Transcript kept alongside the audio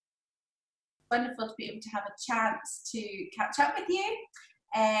wonderful to be able to have a chance to catch up with you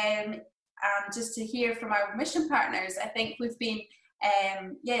and just to hear from our mission partners. I think we've been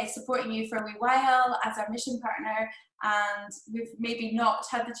supporting you for a wee while as our mission partner, and we've maybe not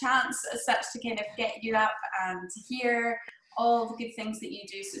had the chance as such to kind of get you up and to hear all the good things that you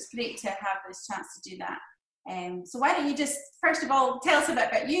do. So it's great to have this chance to do that. So why don't you just, first of all, tell us a bit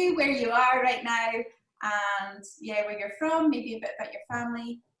about you, where you are right now, and where you're from, maybe a bit about your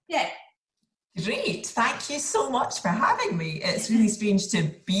family. Great, thank you so much for having me. It's really strange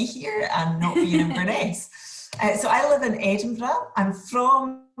to be here and not be in Inverness. So I live in Edinburgh. I'm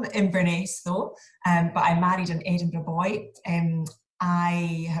from Inverness though, but I married an Edinburgh boy.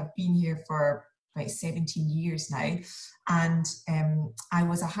 I have been here for about 17 years now, and I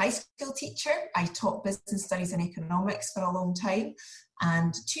was a high school teacher. I taught business studies and economics for a long time,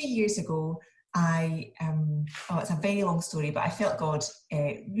 and 2 years ago it's a very long story, but I felt God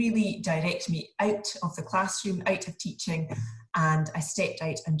really direct me out of the classroom, out of teaching, and I stepped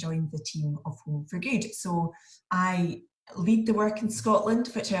out and joined the team of Home for Good. So I lead the work in Scotland,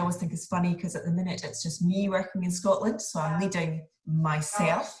 which I always think is funny because at the minute it's just me working in Scotland, so I'm leading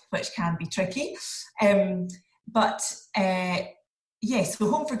myself, which can be tricky. So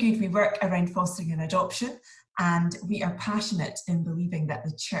Home for Good, we work around fostering and adoption, and we are passionate in believing that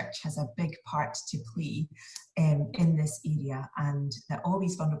the church has a big part to play in this area, and that all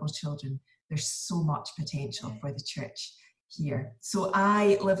these vulnerable children, there's so much potential for the church here. So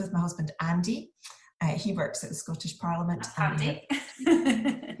I live with my husband Andy. He works at the Scottish Parliament. Andy.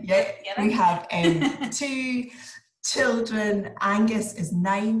 We have 2 children. Angus is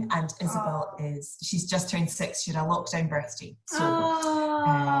 9 and Isabel she's just turned 6. She had a lockdown birthday. So,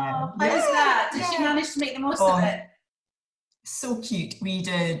 how was that? Did she manage to make the most of it? So cute. We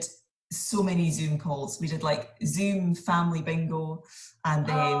did so many Zoom calls. We did like Zoom family bingo, and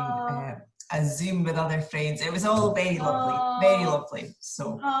then a Zoom with other friends. It was all very lovely, very lovely.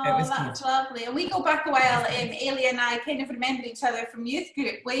 So it was that's good. Lovely. And we go back a while. Ailey and I kind of remember each other from youth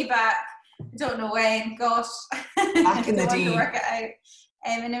group way back. I don't know when. Gosh, back in the day. To work it out.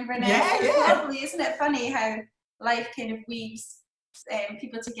 In Inverness. It's lovely, isn't it? Funny how life kind of weaves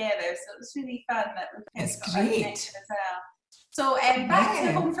people together. So it's really fun that we've it's got great as well. So back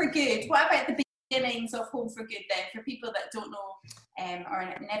to Home for Good. What about the beginnings of Home for Good then, for people that don't know or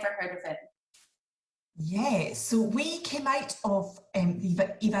never heard of it? Yeah, so we came out of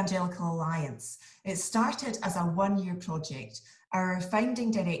the Evangelical Alliance. It started as a 1-year project. Our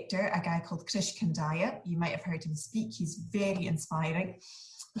founding director, a guy called Krish Kandaya, you might have heard him speak, he's very inspiring.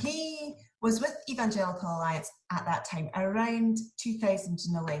 He was with Evangelical Alliance at that time, around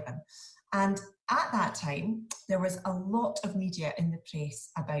 2011. And at that time, there was a lot of media in the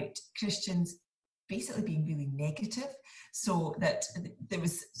press about Christians basically being really negative. So that there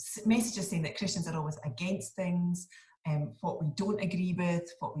was messages saying that Christians are always against things, what we don't agree with,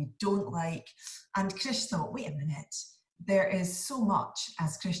 what we don't like. And Krish thought, wait a minute, there is so much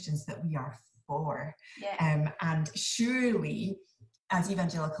as Christians that we are for. And surely, as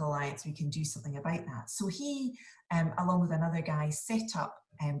Evangelical Alliance, we can do something about that. So he, along with another guy, set up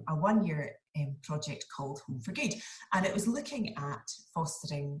a 1-year project called Home for Good. And it was looking at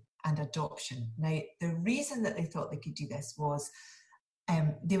fostering and adoption. Now, the reason that they thought they could do this was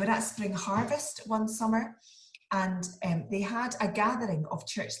they were at Spring Harvest one summer, and they had a gathering of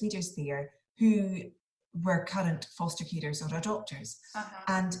church leaders there who were current foster carers or adopters.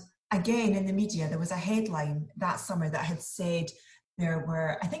 And again, in the media, there was a headline that summer that had said there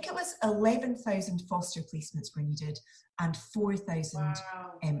were, I think it was 11,000 foster placements were needed and 4,000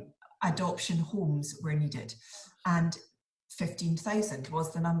 adoption homes were needed. And 15,000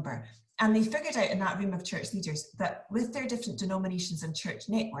 was the number. And they figured out in that room of church leaders that with their different denominations and church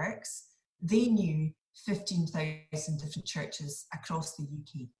networks, they knew 15,000 different churches across the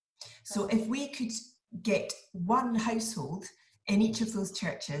UK. So if we could get one household in each of those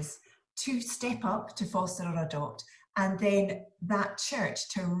churches to step up to foster or adopt, and then that church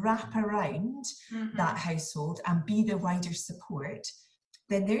to wrap around that household and be the wider support,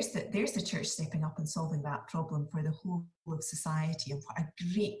 then there's the church stepping up and solving that problem for the whole of society. And what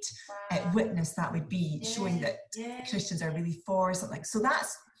a great witness that would be, showing that Christians are really for something. So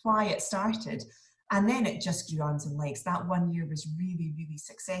that's why it started. And then it just grew arms and legs. That 1 year was really, really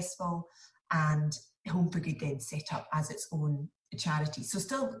successful. And Home for Good then set up as its own charity. So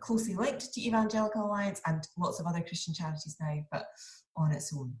still closely linked to Evangelical Alliance and lots of other Christian charities now, but on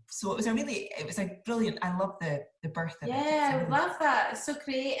its own. So it was a brilliant, I love the birth of it. Yeah, I love that. It's so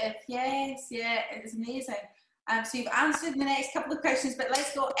creative. Yes, it's amazing. So you've answered the next couple of questions, but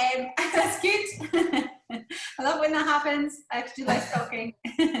let's go. That's good. I love when that happens. I have to do less talking.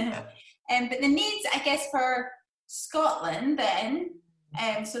 But the needs, I guess, for Scotland then,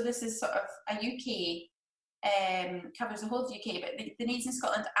 so this is sort of a UK, covers the whole of the UK, but the needs in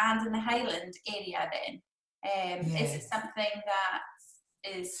Scotland and in the Highland area then, is it something that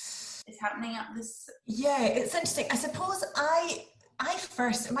is happening at this? Yeah, it's interesting. I suppose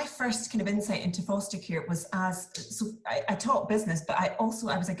my first kind of insight into foster care was I taught business, but I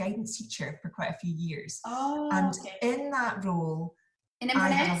was a guidance teacher for quite a few years. Oh, and okay. In that role, in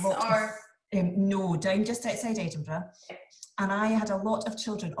Inverness or? No, down just outside Edinburgh. And I had a lot of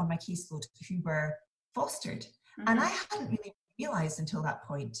children on my caseload who were fostered. Mm-hmm. And I hadn't really realised until that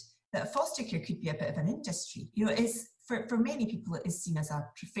point that foster care could be a bit of an industry. You know, for many people it is seen as a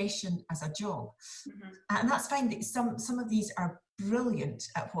profession, as a job. Mm-hmm. And that's fine that some of these are brilliant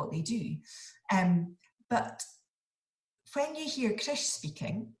at what they do. But when you hear Krish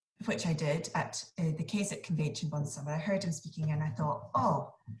speaking, which I did at the Keswick Convention one summer, I heard him speaking and I thought,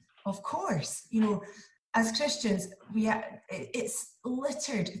 oh, of course, you know, as Christians, it's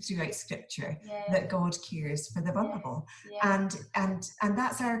littered throughout Scripture that God cares for the vulnerable, and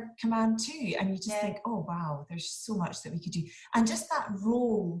that's our command too. And you just think, oh wow, there's so much that we could do, and just that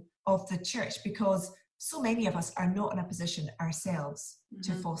role of the church, because so many of us are not in a position ourselves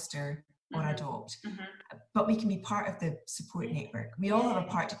to foster or adopt, but we can be part of the support network. We all have a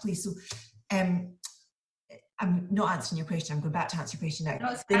part to play. So, I'm not answering your question. I'm going back to answer your question now.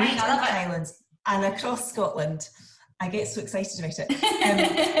 No, the needs in the Highlands and across Scotland, I get so excited about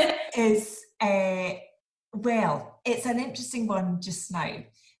it, well, it's an interesting one just now,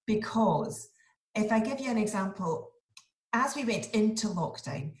 because if I give you an example, as we went into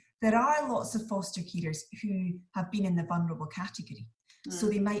lockdown, there are lots of foster carers who have been in the vulnerable category. So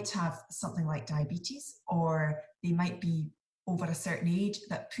they might have something like diabetes, or they might be over a certain age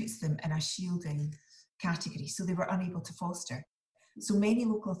that puts them in a shielding category. So they were unable to foster. So many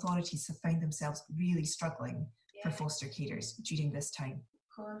local authorities have found themselves really struggling for foster carers during this time.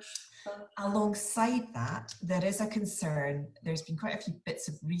 Of course. Alongside that, there is a concern, there's been quite a few bits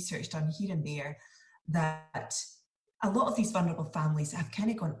of research done here and there, that a lot of these vulnerable families have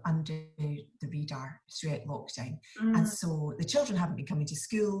kind of gone under the radar throughout lockdown. And so the children haven't been coming to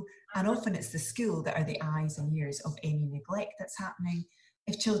school, and often it's the school that are the eyes and ears of any neglect that's happening.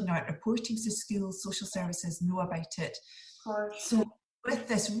 If children aren't reporting to school, social services know about it. So with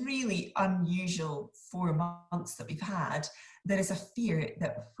this really unusual 4 months that we've had, there is a fear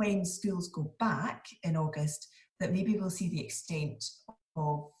that when schools go back in August, that maybe we'll see the extent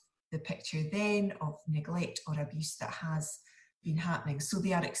of the picture then of neglect or abuse that has been happening. So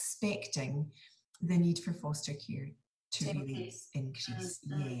they are expecting the need for foster care to really increase.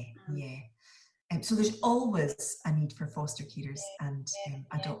 So there's always a need for foster carers and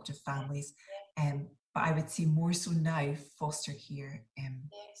adoptive families. But I would say more so now, foster care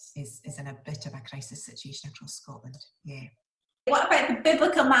is in a bit of a crisis situation across Scotland. What about the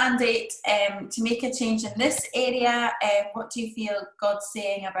biblical mandate to make a change in this area? What do you feel God's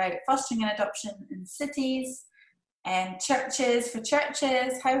saying about fostering and adoption in cities and churches? For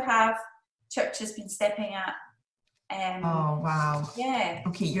churches, how have churches been stepping up? Oh wow! Yeah.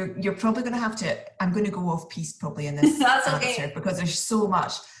 Okay, you're probably going to have to. I'm going to go off piece probably in this answer, because there's so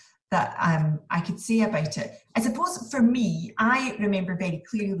much that I could say about it. I suppose for me, I remember very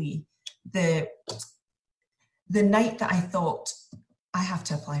clearly the night that I thought, I have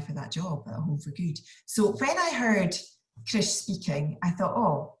to apply for that job at Home for Good. So when I heard Krish speaking, I thought,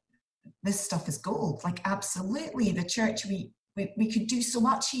 oh, this stuff is gold. Like, absolutely, the church, we could do so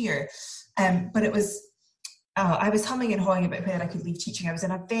much here. But it was, I was humming and hawing about whether I could leave teaching. I was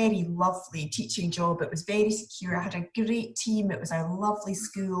in a very lovely teaching job. It was very secure. I had a great team. It was a lovely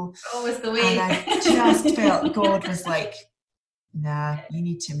school. Always the way. And I just felt God was like, nah, you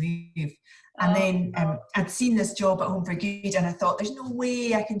need to move. And then I'd seen this job at Home for Good, and I thought, there's no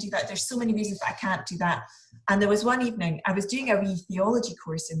way I can do that. There's so many reasons that I can't do that. And there was one evening, I was doing a wee theology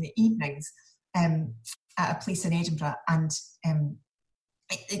course in the evenings at a place in Edinburgh, and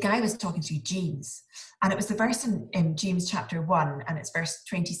the guy was talking through James, and it was the verse in James chapter 1, and it's verse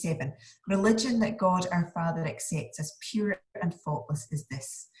 27. Religion that God our Father accepts as pure and faultless is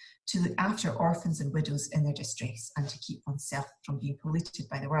this: to look after orphans and widows in their distress, and to keep oneself from being polluted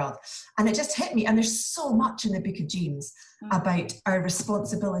by the world. And it just hit me. And there's so much in the book of James about our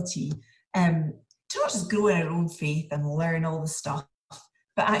responsibility to not just grow in our own faith and learn all the stuff,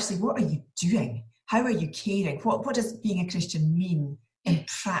 but actually, what are you doing? How are you caring? What does being a Christian mean in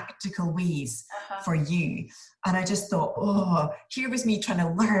practical ways for you? And I just thought, oh, here was me trying to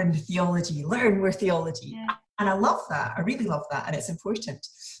learn theology, learn more theology. And I love that. I really love that. And it's important.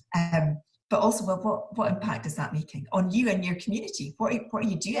 but also, well, what impact is that making on you and your community? What are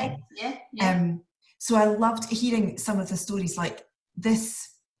you doing? Yeah. So I loved hearing some of the stories, like this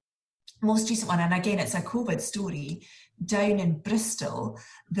most recent one, and again, it's a COVID story down in Bristol.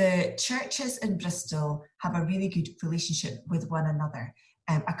 The churches in Bristol have a really good relationship with one another.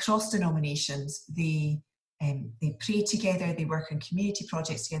 Across denominations, they pray together, they work on community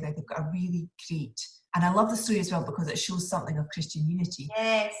projects together. They've got a really great, and I love the story as well because it shows something of Christian unity,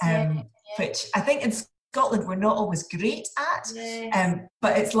 which I think in Scotland we're not always great at,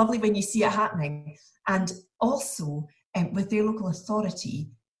 but it's lovely when you see it happening. And also with their local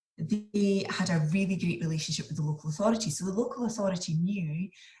authority, they had a really great relationship with the local authority. So the local authority knew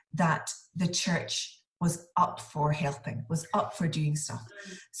that the church was up for helping, was up for doing stuff.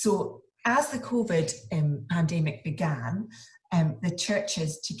 So as the COVID pandemic began, the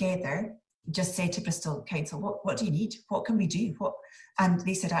churches together just said to Bristol Council, what do you need? What can we do? And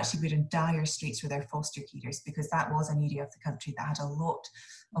they said, actually, we're in dire straits with our foster carers, because that was an area of the country that had a lot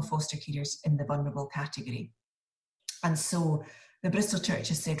of foster carers in the vulnerable category. And so the Bristol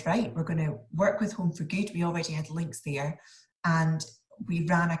churches said, right, we're going to work with Home for Good. We already had links there. And we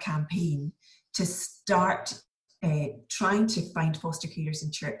ran a campaign to start trying to find foster carers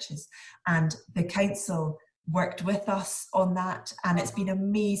in churches. And the council worked with us on that, and it's been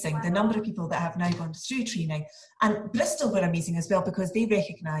amazing, the number of people that have now gone through training. And Bristol were amazing as well, because they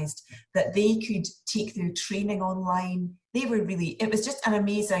recognised that they could take their training online. It was just an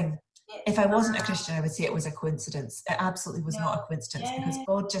amazing, if I wasn't a Christian, I would say it was a coincidence. It absolutely was not a coincidence, because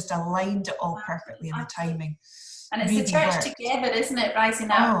God just aligned it all perfectly in the timing. And it's really the church together, isn't it, rising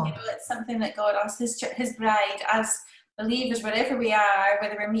up? It's something that God asks his bride, as believers, wherever we are,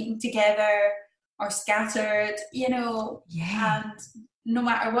 whether we're meeting together or scattered, and no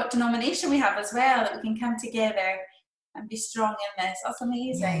matter what denomination we have as well, that we can come together and be strong in this. That's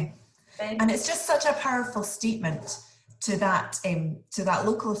amazing. Yeah. And it's just such a powerful statement to that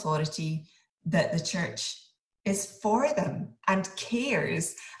local authority that the church is for them and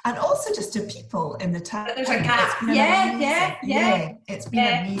cares, and also just to people in the town. There's a gap. It's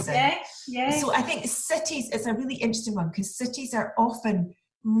been amazing. So I think cities is a really interesting one, because cities are often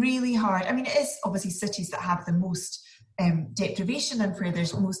really hard. I mean, it is obviously cities that have the most deprivation and where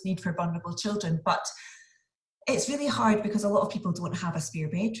there's most need for vulnerable children, but it's really hard because a lot of people don't have a spare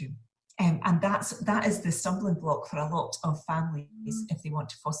bedroom. And that is the stumbling block for a lot of families. If they want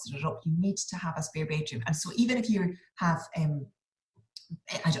to foster it up, you need to have a spare bedroom. And so even if you have, you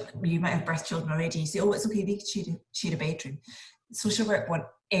might have birth children already, you say, oh, it's okay, they can share a bedroom. Social work want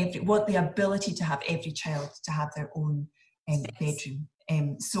the ability to have every child to have their own bedroom.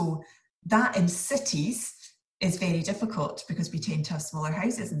 So that in cities is very difficult, because we tend to have smaller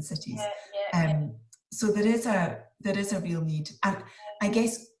houses in cities. So there is a real need. And I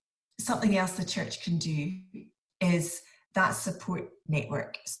guess something else the church can do is that support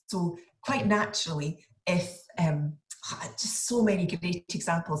network. So quite naturally, if just so many great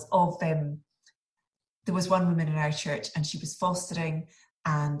examples of there was one woman in our church, and she was fostering,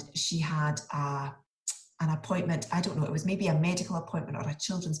 and she had an appointment. I don't know, it was maybe a medical appointment or a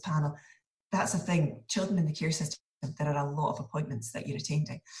children's panel. That's the thing, children in the care system, there are a lot of appointments that you're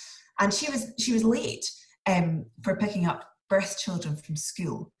attending. And she was late for picking up birth children from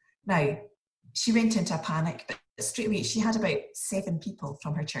school. Now, she went into a panic, but straight away she had about 7 people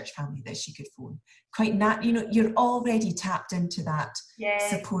from her church family that she could phone. You're already tapped into that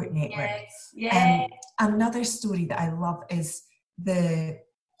support network. Another story that I love is the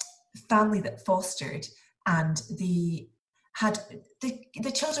family that fostered, and the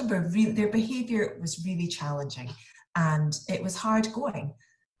children were their behaviour was really challenging, and it was hard going.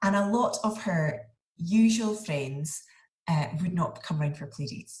 And a lot of her usual friends would not come round for play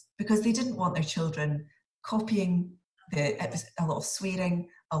dates, because they didn't want their children copying it was a lot of swearing,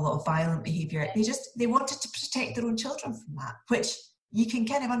 a lot of violent behaviour. They wanted to protect their own children from that, which you can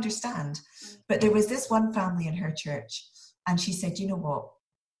kind of understand. But there was this one family in her church, and she said, you know what,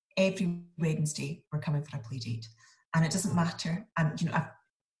 every Wednesday we're coming for a play date, and it doesn't matter. And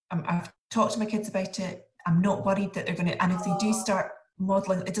I've talked to my kids about it. I'm not worried that they're going to, and if they do start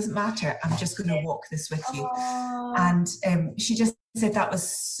modelling, it doesn't matter, I'm just going to walk this with you. And she just said that was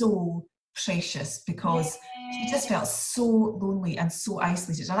so precious, because she just felt so lonely and so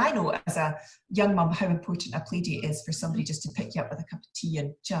isolated. And I know as a young mum how important a play date is, for somebody just to pick you up with a cup of tea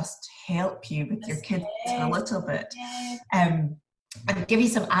and just help you with your kids for a little bit, and give you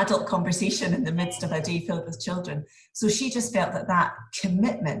some adult conversation in the midst of a day filled with children. So she just felt that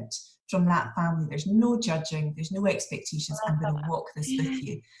commitment from that family, there's no judging, there's no expectations, I'm going to walk this with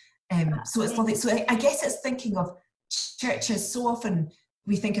you. So it's lovely. So I guess it's thinking of churches so often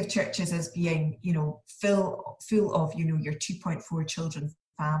we think of churches as being, you know, full of, you know, your 2.4 children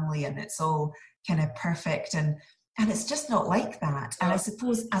family, and it's all kind of perfect, and it's just not like that. And I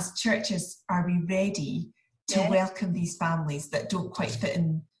suppose as churches, are we ready to welcome these families that don't quite fit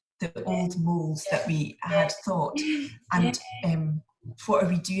in the old molds that we had thought? And what are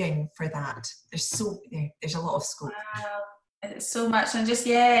we doing for that? There's a lot of scope. Wow. It's so much, and just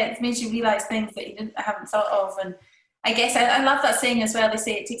it makes you realise things that you haven't thought of. And I guess I love that saying as well. They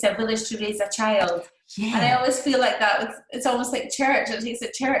say it takes a village to raise a child, and I always feel like that. It's almost like church. It takes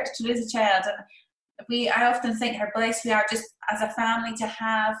a church to raise a child, and I often think how blessed we are just as a family to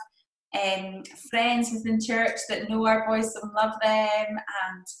have friends within church that know our voice and love them,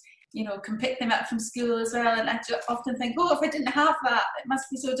 and you know, can pick them up from school as well. And I just often think, if I didn't have that, it must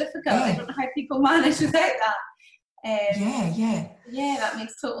be so difficult. I don't know how people manage without that. That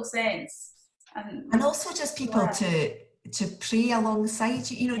makes total sense. And also just people to pray alongside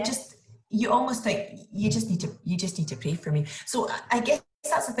you. You know, just you almost think you just need to pray for me. So I guess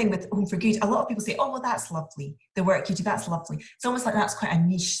that's the thing with Home for Good. A lot of people say, well, that's lovely. The work you do, that's lovely. It's almost like that's quite a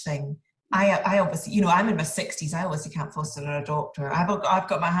niche thing. I obviously, you know, I'm in my 60s. I obviously can't foster or adopt, or I've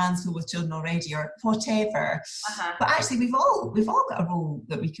got my hands full with children already, or whatever. But actually, we've all got a role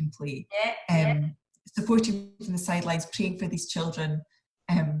that we can play. Supporting from the sidelines, praying for these children.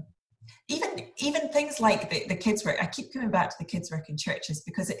 Even things like the kids work. I keep coming back to the kids work in churches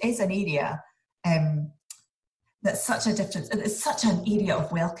because it is an area that's such a difference. It's such an area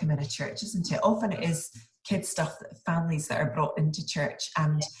of welcome in a church, isn't it? Often it is kids stuff, families that are brought into church,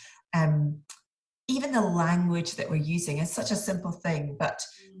 and even the language that we're using is such a simple thing, but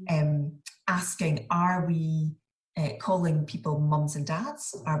asking, are we calling people mums and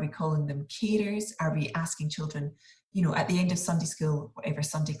dads? Are we calling them carers? Are we asking children, you know, at the end of Sunday school, whatever,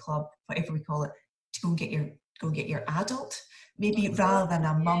 Sunday club, whatever we call it, to go and get your adult, maybe rather than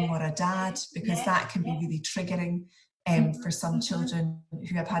a mum or a dad, because that can be really triggering for some children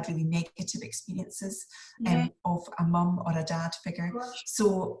who have had really negative experiences of a mum or a dad figure.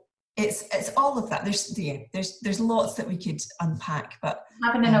 So it's all of that. There's lots that we could unpack, but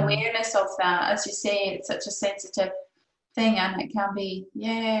having an awareness of that, as you say, it's such a sensitive thing, and it can be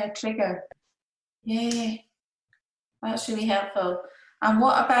a trigger. That's really helpful. And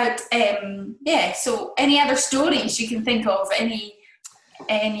what about so any other stories you can think of? Any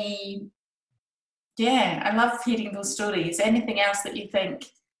I love hearing those stories. Anything else that you think?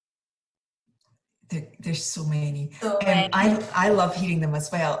 There's so many. I love hearing them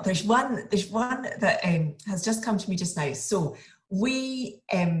as well. There's one that has just come to me just now. So we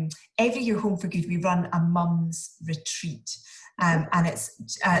every year, Home for Good, we run a mums retreat, and it's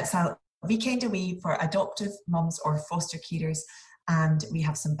a weekend away for adoptive mums or foster carers, and we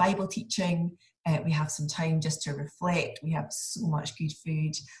have some Bible teaching. We have some time just to reflect. We have so much good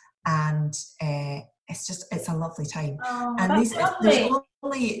food, and it's a lovely time. And that's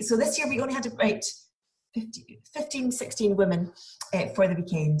lovely. So this year we only had about 15, 16 women for the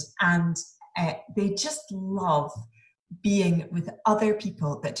weekend, and they just love being with other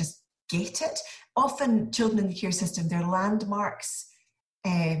people that just get it. Often children in the care system, their landmarks,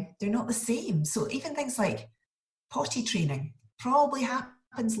 they're not the same. So even things like potty training probably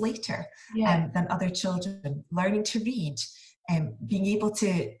happens later than other children. Learning to read, being able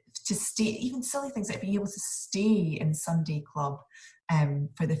to stay, even silly things like being able to stay in Sunday club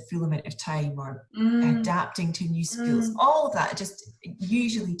for the full amount of time, or adapting to new schools. All of that just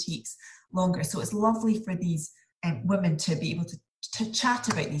usually takes longer. So it's lovely for these women to be able to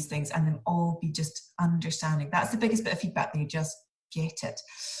chat about these things and them all be just understanding. That's the biggest bit of feedback, they just get it.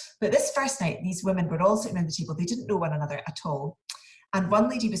 But this first night, these women were all sitting around the table. They didn't know one another at all. And one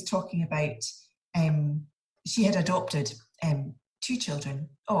lady was talking about, she had adopted 2 children,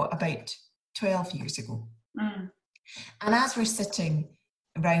 about 12 years ago. And as we're sitting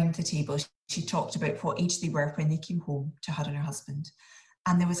around the table, she talked about what age they were when they came home to her and her husband.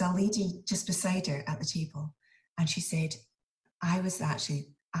 And there was a lady just beside her at the table. And she said, I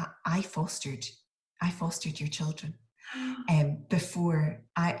fostered your children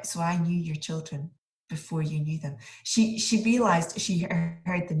so I knew your children before you knew them. She realised, she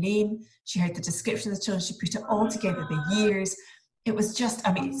heard the name, she heard the description of the children, she put it all together, the years. It was just,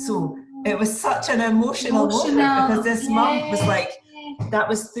 so it was such an emotional moment, because this mum was like, that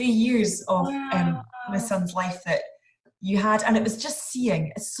was 3 years of my son's life that you had. And it was just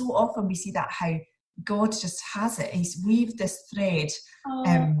seeing, so often we see that, how God just has it. He's weaved this thread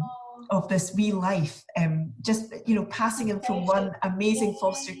of this wee life, just, passing him from one amazing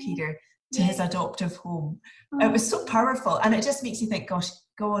foster carer to his adoptive home. It was so powerful, and it just makes you think, gosh,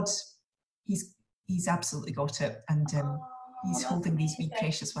 God, he's absolutely got it. And He's holding these wee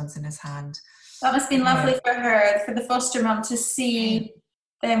precious ones in his hand. That must have been lovely for her, for the foster mum, to see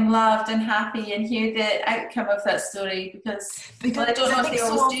them loved and happy and hear the outcome of that story, because well, I don't know if they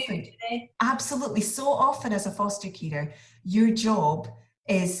always do. Absolutely. So often as a foster carer, your job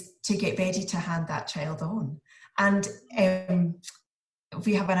is to get ready to hand that child on. And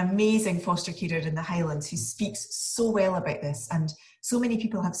we have an amazing foster carer in the Highlands who speaks so well about this. And so many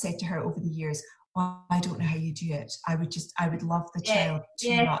people have said to her over the years, oh, I don't know how you do it. I would love the child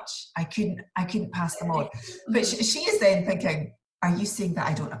too much. I couldn't pass them on. But she is then thinking, are you saying that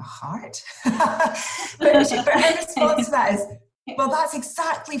I don't have a heart? but her response to that is, well, that's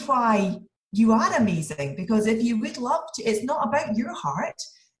exactly why you are amazing, because if you would love to, it's not about your heart.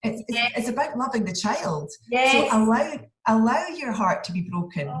 It's about loving the child. So allow your heart to be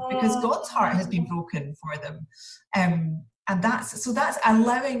broken, because God's heart has been broken for them. And that's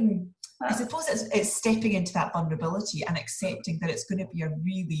allowing, I suppose it's stepping into that vulnerability and accepting that it's going to be a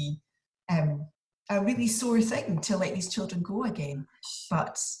really sore thing to let these children go again.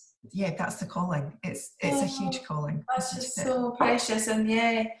 But yeah, that's the calling. It's a huge calling. That's just so precious.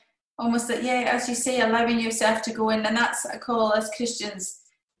 And almost that, as you say, allowing yourself to go in. And that's a call as Christians,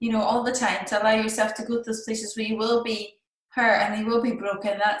 all the time, to allow yourself to go to those places where you will be hurt and they will be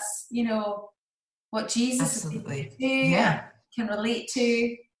broken. That's, what Jesus can relate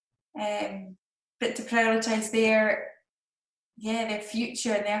to. But to prioritise their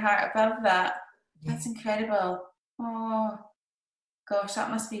future and their heart above that. That's incredible. Oh gosh, that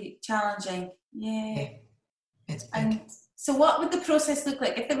must be challenging. It's big. And so what would the process look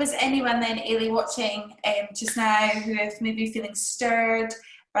like if there was anyone then, Ailey, watching just now who is maybe feeling stirred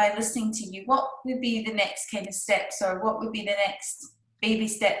by listening to you? What would be the next kind of steps, or what would be the next baby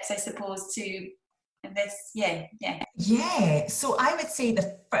steps, I suppose, to this? So I would say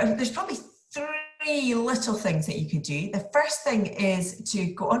there's probably three little things that you could do. The first thing is to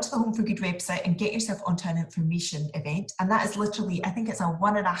go onto the Home for Good website and get yourself onto an information event. And that is literally, I think it's a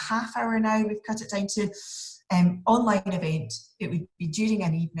 1.5 hour now, we've cut it down to, online event. It would be during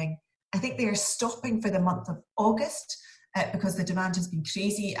an evening. I think they are stopping for the month of August because the demand has been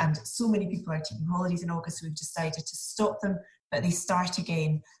crazy and so many people are taking holidays in August, so we've decided to stop them, but they start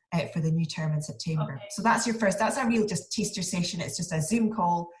again for the new term in September. Okay. So that's a real just taster session. It's just a Zoom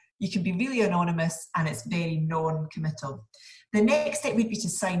call. You can be really anonymous and it's very non-committal. The next step would be to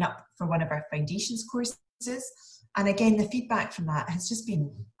sign up for one of our foundations courses. And again, the feedback from that has just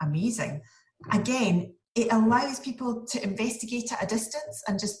been amazing. Again, it allows people to investigate at a distance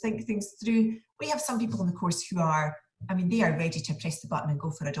and just think things through. We have some people in the course who they are ready to press the button and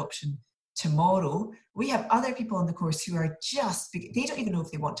go for adoption tomorrow. We have other people in the course who are they don't even know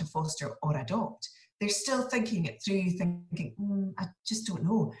if they want to foster or adopt. They're still thinking it through, thinking, I just don't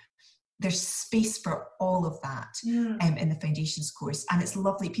know. There's space for all of that in the foundations course. And it's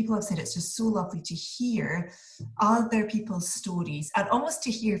lovely. People have said it's just so lovely to hear other people's stories and almost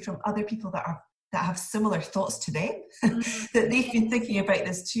to hear from other people that have similar thoughts to them, that they've been thinking about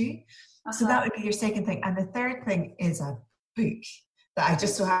this too. So that would be your second thing. And the third thing is a book that I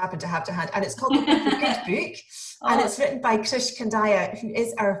just so happen to have to hand. And it's called the Home for Good book. And it's written by Krish Kandaya, who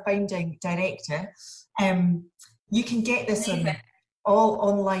is our founding director. You can get this in all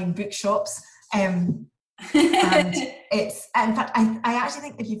online bookshops. And it's, in fact, I actually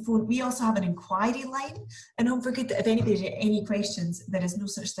think if you phone, we also have an inquiry line in Home for Good, that if anybody's got any questions, there is no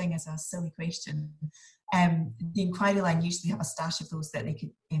such thing as a silly question. The inquiry line usually have a stash of those that they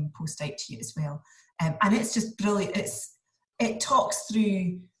could post out to you as well. And it's just brilliant. It talks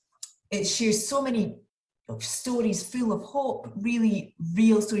through, it shares so many stories full of hope, really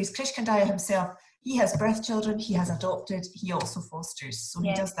real stories. Krish Kandaya himself, he has birth children, he has adopted, he also fosters. So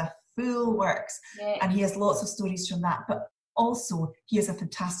he does the full works and he has lots of stories from that. But also he is a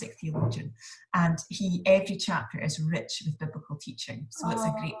fantastic theologian and every chapter is rich with biblical teaching. So it's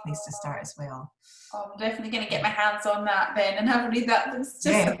a great place to start as well. I'm definitely going to get my hands on that then and have a read that. It's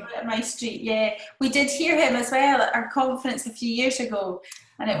just a bit of my street. We did hear him as well at our conference a few years ago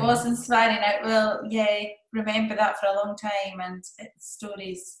and it was inspiring. I will remember that for a long time, and its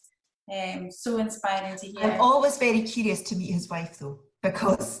stories so inspiring to hear. I'm always very curious to meet his wife though,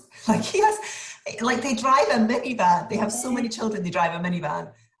 because they drive a minivan. They have so many children, they drive a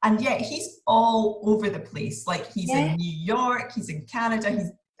minivan. And yet he's all over the place. Like he's in New York, he's in Canada,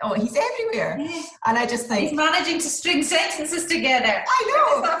 he's everywhere. And I just think... He's managing to string sentences together. I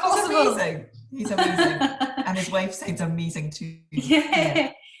know, he's amazing. And his wife sounds amazing too.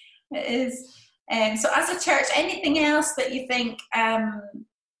 It is. So as a church, anything else that you think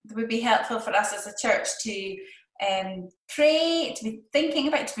would be helpful for us as a church to pray, to be thinking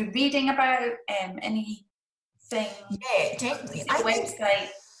about, to be reading about, any thing? Yeah, definitely. Website.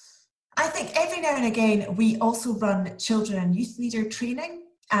 I think every now and again we also run children and youth leader training,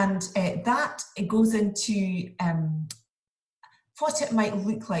 and that goes into what it might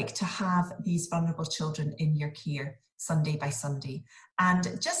look like to have these vulnerable children in your care Sunday by Sunday,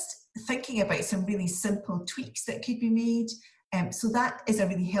 and just thinking about some really simple tweaks that could be made. So that is a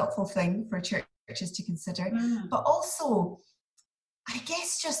really helpful thing for churches to consider. But also, I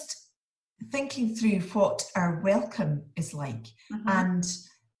guess just thinking through what our welcome is like, and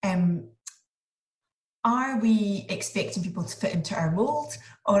are we expecting people to fit into our mould,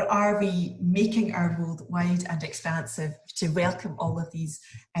 or are we making our mould wide and expansive to welcome all of these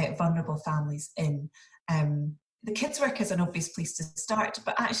vulnerable families in? The kids' work is an obvious place to start,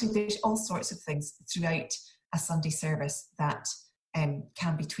 but actually there's all sorts of things throughout a Sunday service that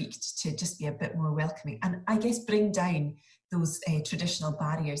can be tweaked to just be a bit more welcoming, and I guess bring down those traditional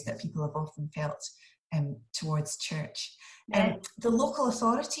barriers that people have often felt towards church. The local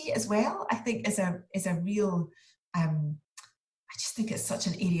authority as well, I think, is a real, I just think it's such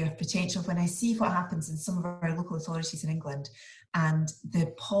an area of potential when I see what happens in some of our local authorities in England and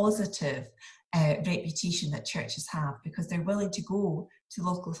the positive reputation that churches have, because they're willing to go to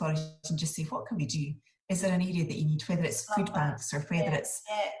local authorities and just say, what can we do? Is there an area that you need, whether it's food banks or whether it's,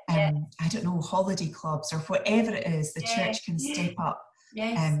 I don't know, holiday clubs or whatever it is, the church can step up.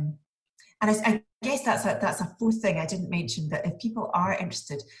 And I guess that's a fourth thing I didn't mention, that if people are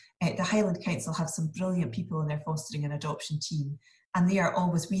interested, the Highland Council have some brilliant people in their fostering and adoption team, and they are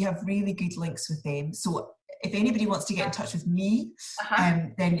always, we have really good links with them. So if anybody wants to get in touch with me,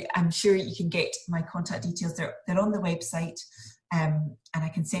 then I'm sure you can get my contact details. They're on the website, and I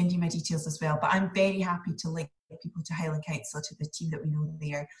can send you my details as well. But I'm very happy to link people to Highland Council, to the team that we know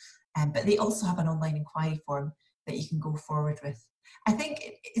there. But they also have an online inquiry form that you can go forward with. I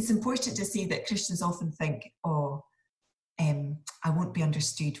think it's important to say that Christians often think, I won't be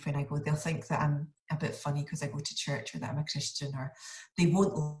understood when I go. They'll think that I'm a bit funny because I go to church, or that I'm a Christian, or they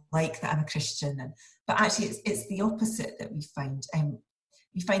won't like that I'm a Christian. But actually it's the opposite that we find.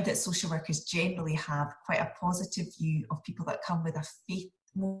 We find that social workers generally have quite a positive view of people that come with a faith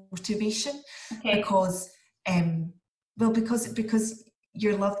motivation, because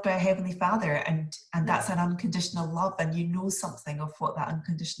you're loved by a Heavenly Father, and that's an unconditional love, and you know something of what that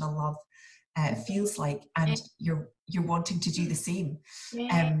unconditional love feels like, and you're wanting to do the same.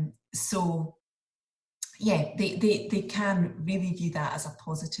 So they can really view that as a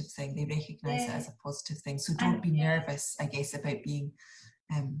positive thing. They recognise it as a positive thing. So don't be nervous, I guess, about being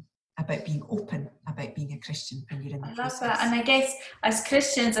open about being a Christian when you're in the process. I love that. And I guess as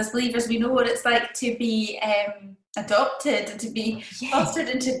Christians, as believers, we know what it's like to be adopted and to be fostered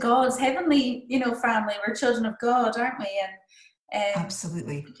into God's heavenly, family. We're children of God, aren't we? And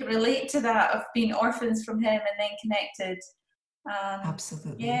absolutely, we can relate to that, of being orphans from Him and then connected.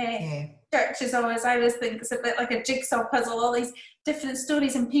 Absolutely. Church is always, I always think it's a bit like a jigsaw puzzle, all these different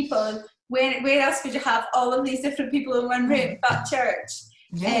stories and people. Where else would you have all of these different people in one room but church?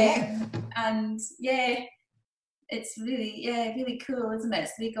 It's really cool, isn't it?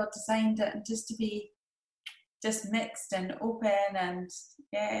 So God designed it, and just to be just mixed and open, and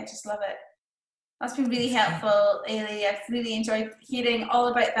I just love it. That's been really helpful, Ailey. I've really enjoyed hearing all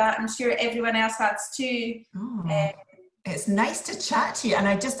about that. I'm sure everyone else has too. It's nice to chat to you, and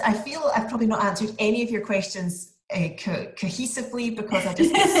I feel I've probably not answered any of your questions cohesively, because I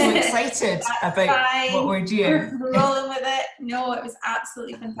just get so excited about what we're doing. We're rolling with it. No, it was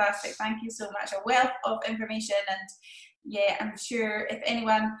absolutely fantastic. Thank you so much. A wealth of information, and I'm sure if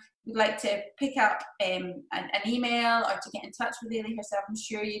anyone would like to pick up an email or to get in touch with Ailey herself, I'm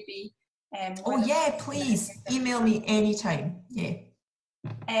sure you'd be please email me anytime. Great.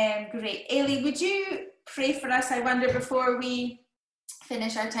 Ailey, would you pray for us, I wonder, before we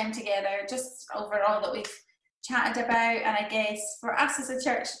finish our time together, just overall that we've chatted about, and I guess for us as a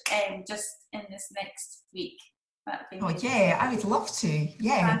church, just in this next week? I would love to.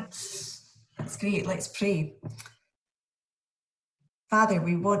 That's great. Let's pray. Father,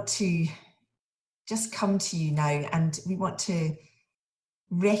 we want to just come to you now, and we want to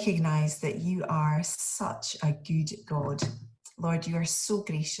recognize that you are such a good God. Lord, you are so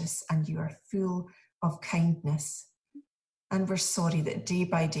gracious, and you are full of kindness. And we're sorry that day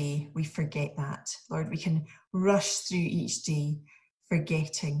by day we forget that. Lord, we can rush through each day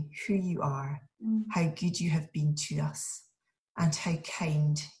forgetting who you are, how good you have been to us, and how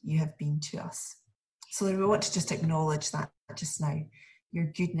kind you have been to us. So Lord, we want to just acknowledge that just now, your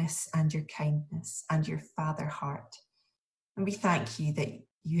goodness and your kindness and your Father heart. And we thank you that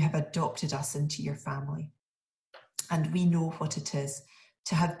you have adopted us into your family. And we know what it is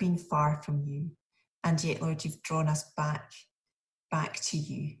to have been far from you. And yet, Lord, you've drawn us back to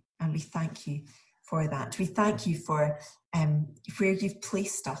you. And we thank you for that. We thank you for where you've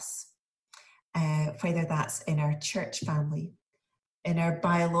placed us, whether that's in our church family, in our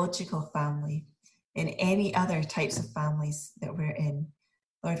biological family, in any other types of families that we're in.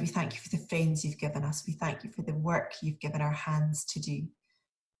 Lord, we thank you for the friends you've given us. We thank you for the work you've given our hands to do.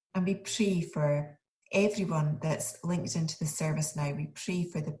 And we pray for everyone that's linked into the service now. We pray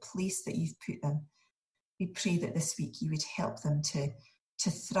for the place that you've put them. We pray that this week you would help them to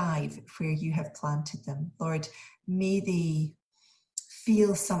thrive where you have planted them. Lord, may they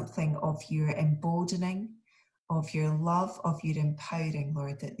feel something of your emboldening, of your love, of your empowering,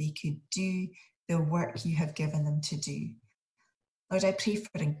 Lord, that they could do the work you have given them to do. Lord, I pray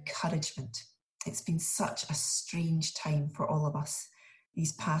for encouragement. It's been such a strange time for all of us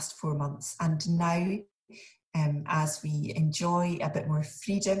these past 4 months. And now, as we enjoy a bit more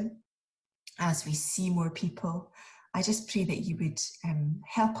freedom, as we see more people, I just pray that you would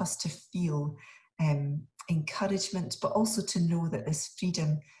help us to feel encouragement, but also to know that this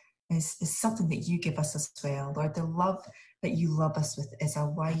freedom is something that you give us as well. Lord, the love that you love us with is a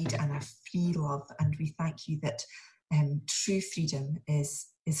wide and a free love, and we thank you that true freedom is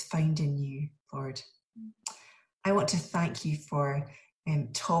found in you, Lord. I want to thank you for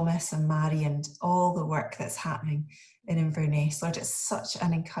Thomas and Mary and all the work that's happening in Inverness. Lord, it's such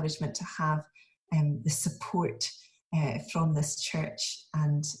an encouragement to have the support from this church.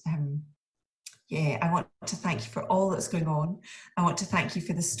 And I want to thank you for all that's going on. I want to thank you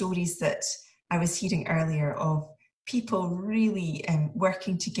for the stories that I was hearing earlier of people really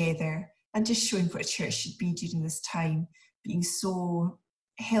working together and just showing what a church should be during this time, being so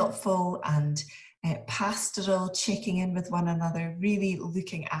helpful and pastoral, checking in with one another, really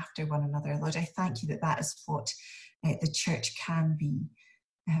looking after one another. Lord, I thank you that that is what the church can be.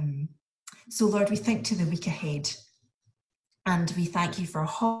 So Lord, we think to the week ahead, and we thank you for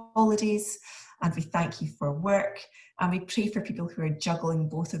holidays, and we thank you for work, and we pray for people who are juggling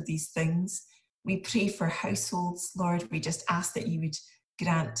both of these things. We pray for households, Lord. We just ask that you would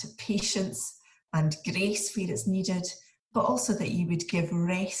grant patience and grace where it's needed, but also that you would give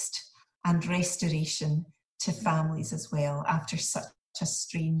rest and restoration to families as well after such a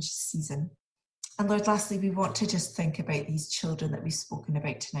strange season. And Lord, lastly, we want to just think about these children that we've spoken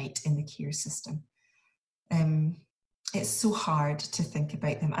about tonight in the care system. It's so hard to think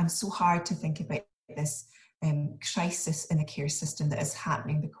about them, and so hard to think about this crisis in the care system that is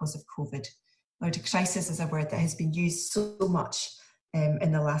happening because of COVID. Lord, a crisis is a word that has been used so much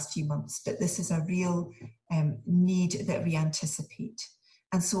in the last few months, but this is a real need that we anticipate.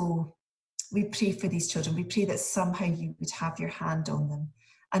 And so we pray for these children. We pray that somehow you would have your hand on them.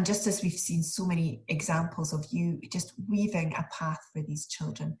 And just as we've seen so many examples of you just weaving a path for these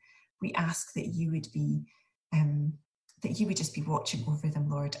children, we ask that you would be, that you would just be watching over them,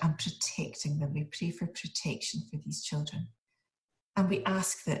 Lord, and protecting them. We pray for protection for these children. And we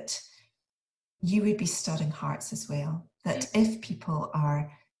ask that you would be stirring hearts as well, that if people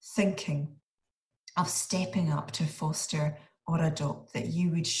are thinking of stepping up to foster or adopt, that you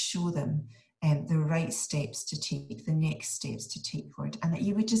would show them the right steps to take, the next steps to take forward, and that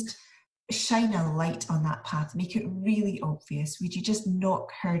you would just shine a light on that path, make it really obvious. Would you just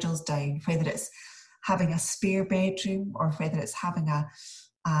knock hurdles down, whether it's having a spare bedroom or whether it's having a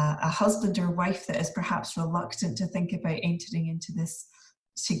husband or wife that is perhaps reluctant to think about entering into this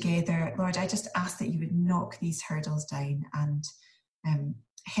together. Lord, I just ask that you would knock these hurdles down and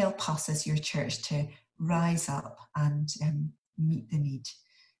help us as your church to rise up and meet the need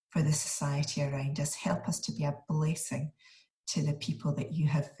for the society around us. Help us to be a blessing to the people that you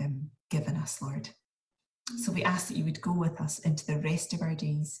have given us, Lord. So we ask that you would go with us into the rest of our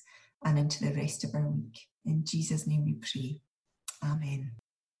days and into the rest of our week. In Jesus' name we pray. Amen.